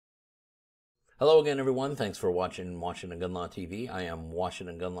Hello again, everyone. Thanks for watching Washington Gun Law TV. I am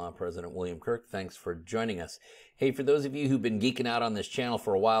Washington Gun Law President William Kirk. Thanks for joining us. Hey, for those of you who've been geeking out on this channel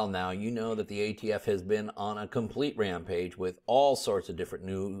for a while now, you know that the ATF has been on a complete rampage with all sorts of different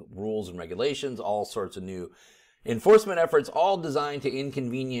new rules and regulations, all sorts of new enforcement efforts, all designed to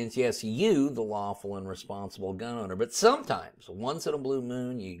inconvenience, yes, you, the lawful and responsible gun owner. But sometimes, once in a blue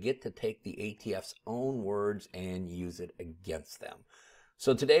moon, you get to take the ATF's own words and use it against them.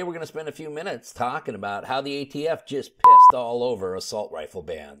 So today we're going to spend a few minutes talking about how the ATF just pissed all over assault rifle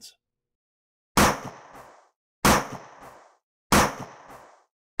bans.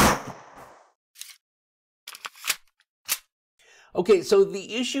 Okay, so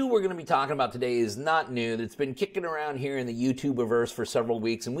the issue we're going to be talking about today is not new. It's been kicking around here in the YouTubeiverse for several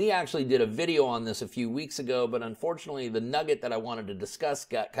weeks, and we actually did a video on this a few weeks ago, but unfortunately the nugget that I wanted to discuss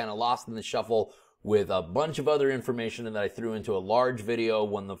got kind of lost in the shuffle with a bunch of other information that I threw into a large video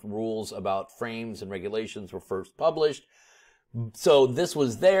when the rules about frames and regulations were first published. So this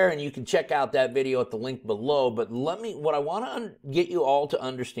was there, and you can check out that video at the link below. But what I want to get you all to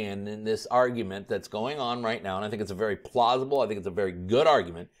understand in this argument that's going on right now, and I think it's a very plausible, I think it's a very good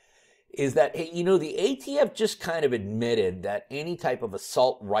argument, is that, hey, you know, the ATF just kind of admitted that any type of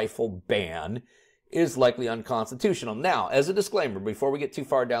assault rifle ban is likely unconstitutional. Now, as a disclaimer, before we get too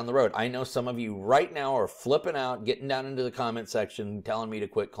far down the road, I know some of you right now are flipping out, getting down into the comment section, telling me to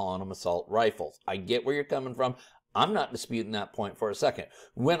quit calling them assault rifles. I get where you're coming from. I'm not disputing that point for a second.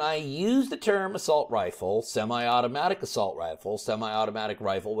 When I use the term assault rifle, semi-automatic assault rifle, semi-automatic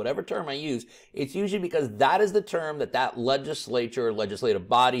rifle, whatever term I use, it's usually because that is the term that legislature or legislative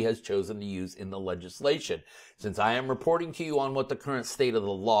body has chosen to use in the legislation. Since I am reporting to you on what the current state of the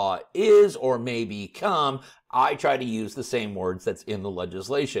law is or may become, I try to use the same words that's in the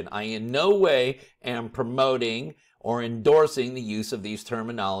legislation. I in no way am promoting or endorsing the use of these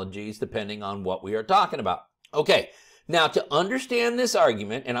terminologies depending on what we are talking about. Okay, now to understand this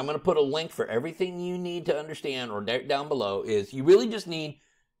argument, and I'm going to put a link for everything you need to understand or down below, is you really just need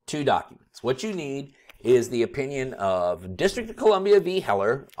two documents. What you need is the opinion of District of Columbia v.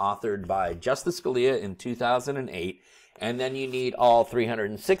 Heller, authored by Justice Scalia in 2008, and then you need all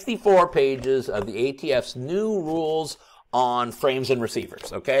 364 pages of the ATF's new rules on frames and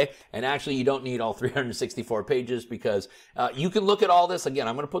receivers, okay? And actually, you don't need all 364 pages because you can look at all this. Again,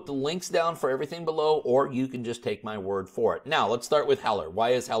 I'm going to put the links down for everything below, or you can just take my word for it. Now, let's start with Heller.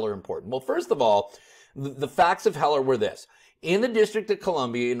 Why is Heller important? Well, first of all, the facts of Heller were this. In the District of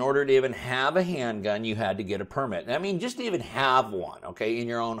Columbia, in order to even have a handgun, you had to get a permit. I mean, just to even have one, okay, in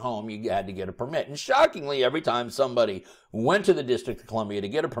your own home, you had to get a permit. And shockingly, every time somebody went to the District of Columbia to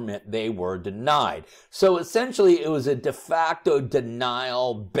get a permit, they were denied. So essentially, it was a de facto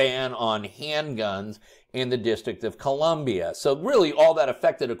denial ban on handguns in the District of Columbia. So really, all that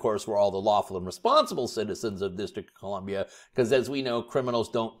affected, of course, were all the lawful and responsible citizens of District of Columbia, because as we know, criminals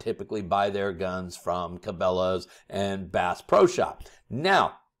don't typically buy their guns from Cabela's and Bass Pro Shop.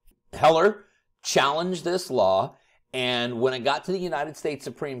 Now, Heller challenged this law, and when it got to the United States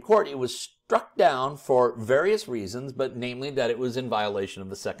Supreme Court, it was struck down for various reasons, but namely that it was in violation of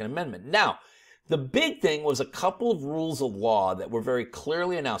the Second Amendment. Now, the big thing was a couple of rules of law that were very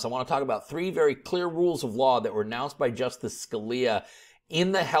clearly announced. I want to talk about three very clear rules of law that were announced by Justice Scalia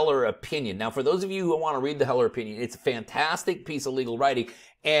in the Heller opinion. Now, for those of you who want to read the Heller opinion, it's a fantastic piece of legal writing.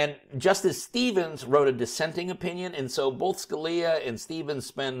 And Justice Stevens wrote a dissenting opinion, and so both Scalia and Stevens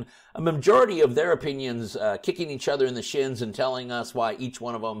spend a majority of their opinions kicking each other in the shins and telling us why each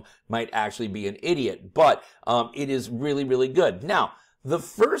one of them might actually be an idiot. But it is really, really good. Now, the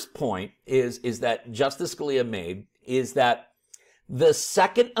first point is that Justice Scalia made is that the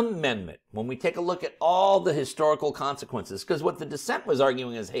Second Amendment, when we take a look at all the historical consequences, because what the dissent was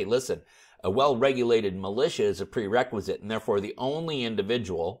arguing is, hey, listen, a well-regulated militia is a prerequisite, and therefore the only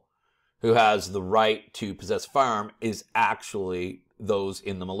individual who has the right to possess a firearm is actually those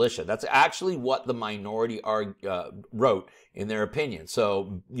in the militia. That's actually what the minority wrote in their opinion.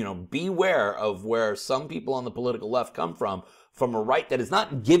 So, you know, beware of where some people on the political left come from a right that is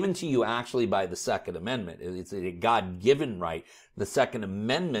not given to you actually by the Second Amendment. It's a God-given right. The Second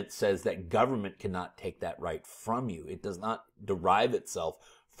Amendment says that government cannot take that right from you. It does not derive itself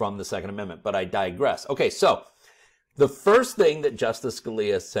from the Second Amendment, but I digress. Okay, so the first thing that Justice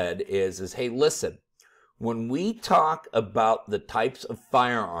Scalia said is hey, listen, when we talk about the types of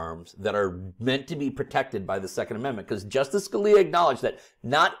firearms that are meant to be protected by the Second Amendment, because Justice Scalia acknowledged that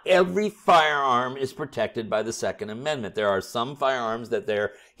not every firearm is protected by the Second Amendment. There are some firearms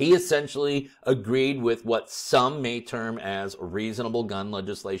that he essentially agreed with what some may term as reasonable gun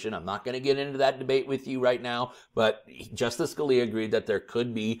legislation. I'm not going to get into that debate with you right now, but Justice Scalia agreed that there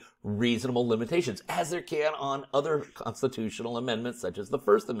could be reasonable limitations, as there can on other constitutional amendments, such as the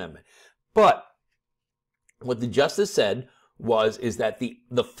First Amendment. But what the justice said is that the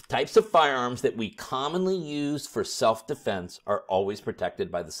types of firearms that we commonly use for self-defense are always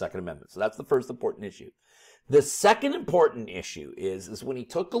protected by the Second Amendment. So that's the first important issue. The second important issue is when he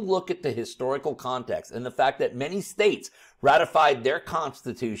took a look at the historical context and the fact that many states ratified their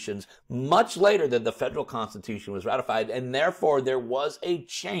constitutions much later than the federal constitution was ratified, and therefore there was a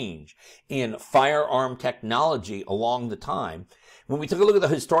change in firearm technology along the time. When we took a look at the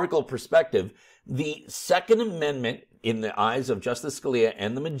historical perspective, the Second Amendment, in the eyes of Justice Scalia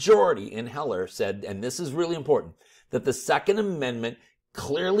and the majority in Heller, said, and this is really important, that the Second Amendment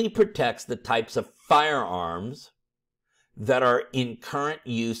clearly protects the types of firearms that are in current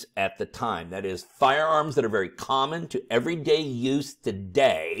use at the time. That is, firearms that are very common to everyday use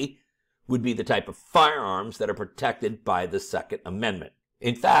today would be the type of firearms that are protected by the Second Amendment.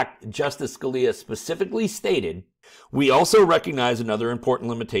 In fact, Justice Scalia specifically stated, "We also recognize another important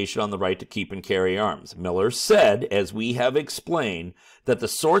limitation on the right to keep and carry arms. Miller said, as we have explained, that the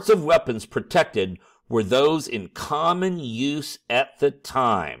sorts of weapons protected were those in common use at the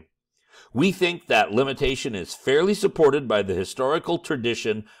time. We think that limitation is fairly supported by the historical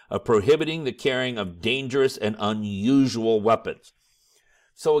tradition of prohibiting the carrying of dangerous and unusual weapons."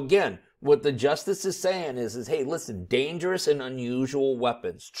 So again, what the justice is saying is, hey, listen, dangerous and unusual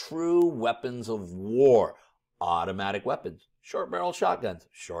weapons, true weapons of war, automatic weapons, short barrel shotguns,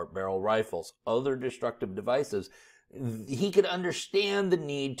 short barrel rifles, other destructive devices, he could understand the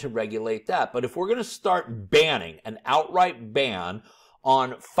need to regulate that. But if we're going to start banning, an outright ban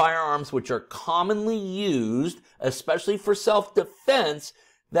on firearms which are commonly used, especially for self-defense,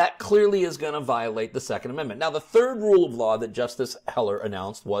 that clearly is going to violate the Second Amendment. Now, the third rule of law that Justice Heller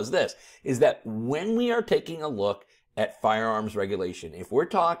announced was this, is that when we are taking a look at firearms regulation, if we're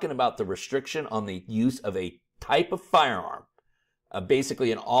talking about the restriction on the use of a type of firearm,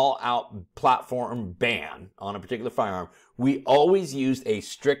 basically an all-out platform ban on a particular firearm, we always used a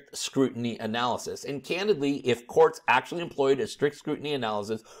strict scrutiny analysis. And candidly, if courts actually employed a strict scrutiny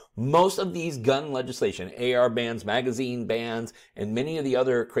analysis, most of these gun legislation, AR bans, magazine bans, and many of the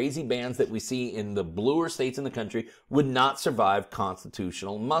other crazy bans that we see in the bluer states in the country would not survive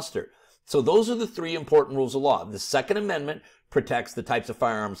constitutional muster. So those are the three important rules of law. The Second Amendment protects the types of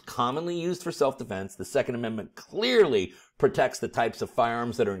firearms commonly used for self-defense. The Second Amendment clearly protects the types of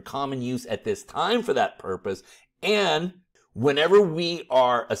firearms that are in common use at this time for that purpose. And whenever we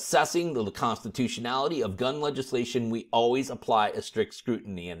are assessing the constitutionality of gun legislation, we always apply a strict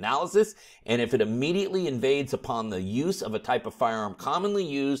scrutiny analysis. And if it immediately invades upon the use of a type of firearm commonly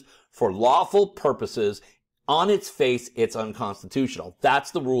used for lawful purposes, on its face, it's unconstitutional.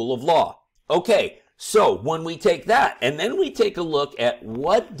 That's the rule of law. Okay, so when we take that, and then we take a look at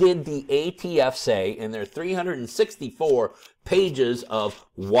what did the ATF say in their 364 pages of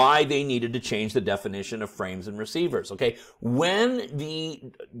why they needed to change the definition of frames and receivers. Okay, when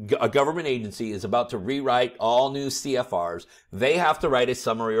a government agency is about to rewrite all new CFRs, they have to write a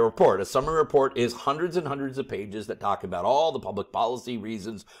summary report. A summary report is hundreds and hundreds of pages that talk about all the public policy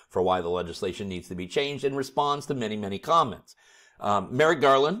reasons for why the legislation needs to be changed and responds to many, many comments. Merrick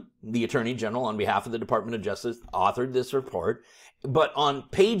Garland, the Attorney General, on behalf of the Department of Justice, authored this report. But on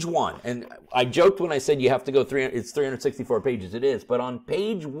page 1, and I joked when I said you have to go it's 364 pages. It is. But on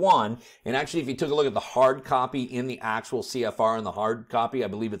page 1, and actually if you took a look at the hard copy in the actual CFR and the hard copy, I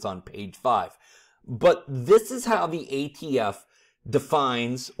believe it's on page 5. But this is how the ATF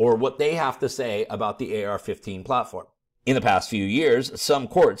defines, or what they have to say about the AR-15 platform. In the past few years, some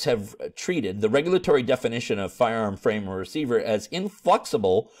courts have treated the regulatory definition of firearm frame or receiver as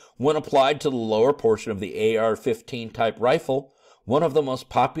inflexible when applied to the lower portion of the AR-15 type rifle, one of the most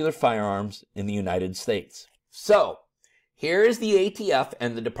popular firearms in the United States. So, here is the ATF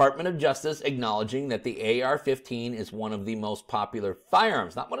and the Department of Justice acknowledging that the AR-15 is one of the most popular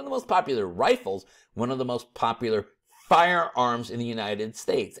firearms, not one of the most popular rifles, one of the most popular firearms in the United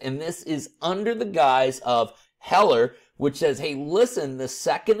States. And this is under the guise of Heller, which says, hey, listen, the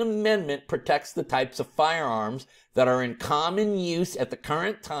Second Amendment protects the types of firearms that are in common use at the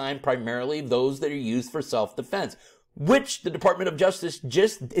current time, primarily those that are used for self-defense, which the Department of Justice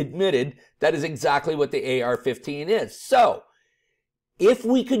just admitted that is exactly what the AR-15 is. So, if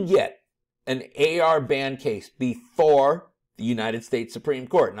we could get an AR ban case before the United States Supreme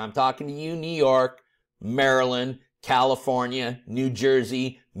Court. And I'm talking to you, New York, Maryland, California, New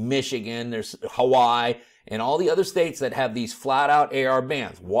Jersey, Michigan, there's Hawaii, and all the other states that have these flat-out AR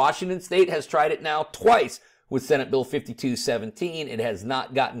bans. Washington State has tried it now twice with Senate Bill 5217. It has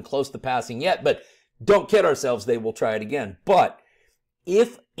not gotten close to passing yet, but don't kid ourselves, they will try it again. But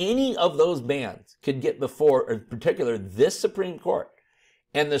if any of those bans could get before, in particular, this Supreme Court,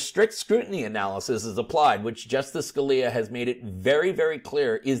 and the strict scrutiny analysis is applied, which Justice Scalia has made it very, very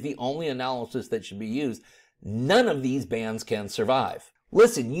clear is the only analysis that should be used, none of these bans can survive.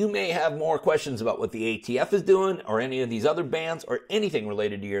 Listen, you may have more questions about what the ATF is doing or any of these other bans or anything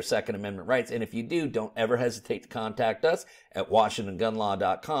related to your Second Amendment rights. And if you do, don't ever hesitate to contact us at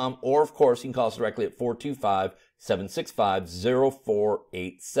WashingtonGunLaw.com, or of course, you can call us directly at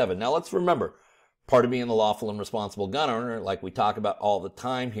 425-765-0487. Now let's remember, part of being the lawful and responsible gun owner, like we talk about all the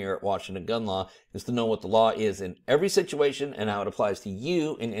time here at Washington Gun Law, is to know what the law is in every situation and how it applies to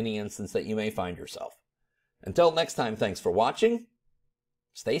you in any instance that you may find yourself. Until next time, thanks for watching.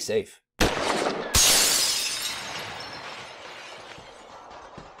 Stay safe.